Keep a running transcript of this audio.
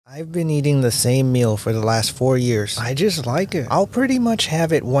I've been eating the same meal for the last 4 years. I just like it. I'll pretty much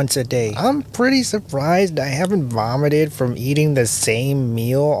have it once a day. I'm pretty surprised I haven't vomited from eating the same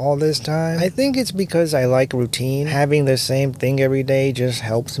meal all this time. I think it's because I like routine. Having the same thing every day just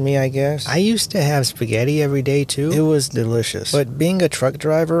helps me, I guess. I used to have spaghetti every day too. It was delicious. But being a truck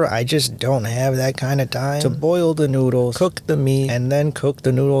driver, I just don't have that kind of time to boil the noodles, cook the meat, and then cook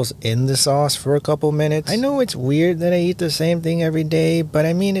the noodles in the sauce for a couple minutes. I know it's weird that I eat the same thing every day, but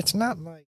I mean, it's not like